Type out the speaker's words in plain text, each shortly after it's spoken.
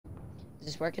Is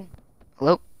this working?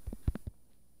 Hello?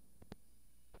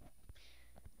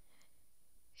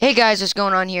 Hey guys, what's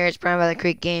going on here? It's Brian by the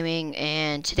Creek Gaming,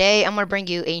 and today I'm going to bring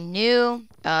you a new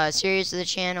series to the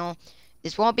channel.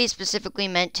 This won't be specifically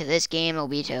meant to this game, it'll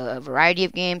be to a variety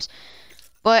of games.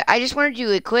 But I just wanted to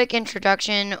do a quick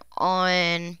introduction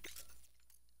on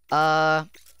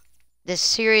this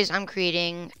series I'm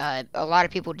creating. A lot of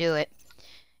people do it.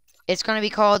 It's going to be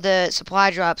called the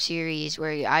Supply Drop series,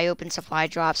 where I open supply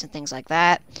drops and things like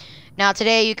that. Now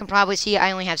today you can probably see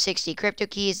I only have 60 crypto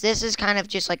keys. This is kind of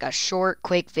just like a short,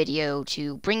 quick video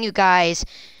to bring you guys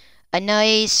a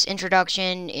nice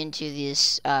introduction into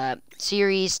this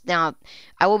series. Now,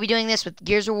 I will be doing this with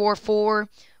Gears of War 4,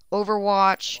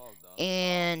 Overwatch,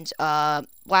 and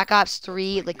Black Ops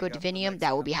 3 Liquid Divinium.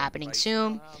 That will be happening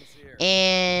soon.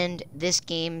 And this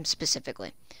game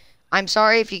specifically. I'm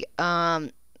sorry if you...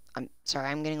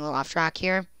 I'm getting a little off track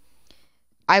here.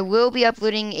 I will be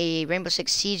uploading a Rainbow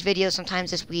Six Siege video sometime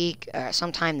this week.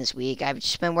 I've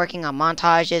just been working on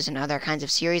montages and other kinds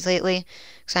of series lately,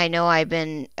 because I know I've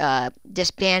been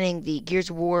disbanding the Gears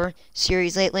of War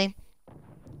series lately.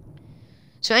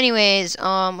 So anyways,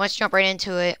 let's jump right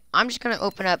into it. I'm just going to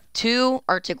open up 2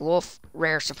 Arctic Wolf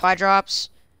rare supply drops.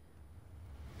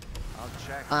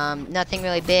 Nothing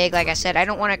really big. Like I said, I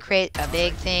don't want to create a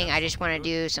big thing. I just want to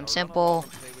do some simple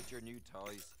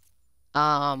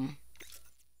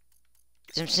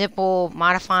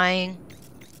modifying.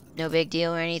 No big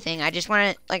deal or anything. I just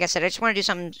want to, like I said, I just want to do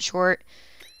something short.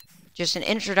 Just an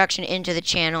introduction into the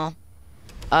channel.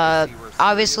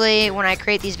 Obviously, when I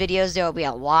create these videos, they will be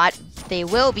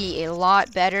a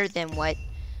lot better than what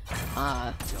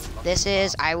this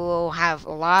is. I will have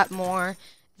a lot more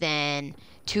than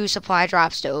 2 supply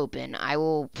drops to open. I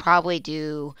will probably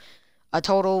do a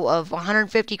total of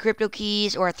 150 crypto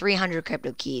keys or 300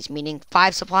 crypto keys, meaning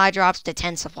 5 supply drops to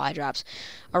 10 supply drops.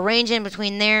 A range in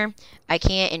between there. I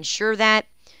can't ensure that,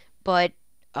 but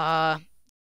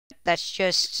that's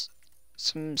just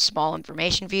some small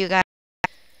information for you guys.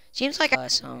 Seems like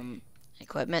some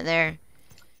equipment there.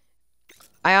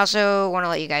 I also want to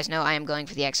let you guys know I am going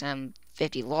for the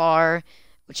XM50 LAR,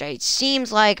 which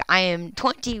seems like I am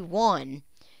 21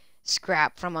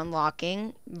 scrap from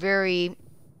unlocking. Very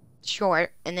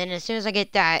short, and then as soon as I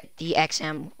get that, the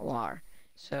XM LAR.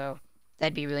 So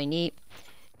that'd be really neat.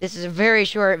 This is a very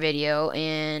short video,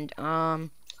 and I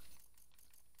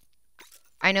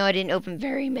know I didn't open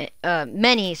very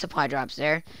many supply drops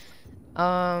there.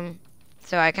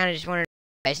 So I kind of just wanted to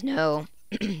let you guys know.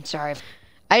 Sorry,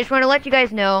 I just want to let you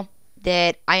guys know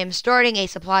that I am starting a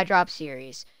supply drop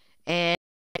series, and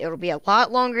it'll be a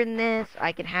lot longer than this.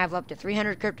 I can have up to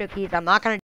 300 crypto keys. I'm not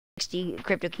gonna do 60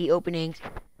 crypto key openings.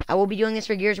 I will be doing this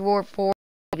for Gears of War 4,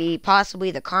 maybe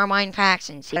possibly the Carmine packs,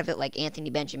 and see if it like Anthony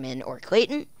Benjamin or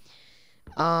Clayton.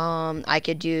 I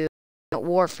could do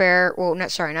Warfare, well,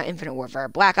 not Infinite Warfare,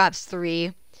 Black Ops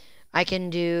 3. I can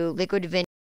do Liquid Divinium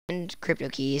and crypto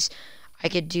keys. I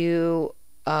could do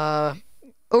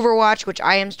Overwatch, which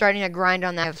I am starting to grind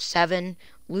on. That I have 7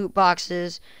 loot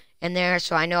boxes in there,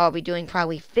 so I know I'll be doing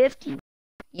probably 50.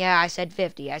 Yeah, I said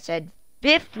 50. I said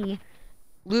 50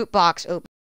 loot box open.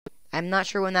 I'm not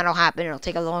sure when that'll happen. It'll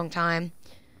take a long time.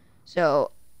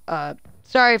 So,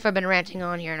 sorry if I've been ranting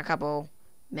on here in a couple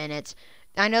minutes.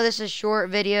 I know this is a short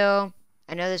video.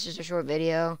 I know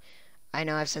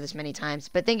I've said this many times.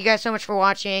 But thank you guys so much for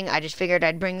watching. I just figured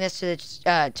I'd bring this to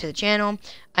the channel.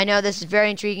 I know this is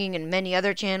very intriguing in many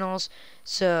other channels.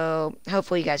 So,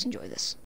 hopefully you guys enjoy this.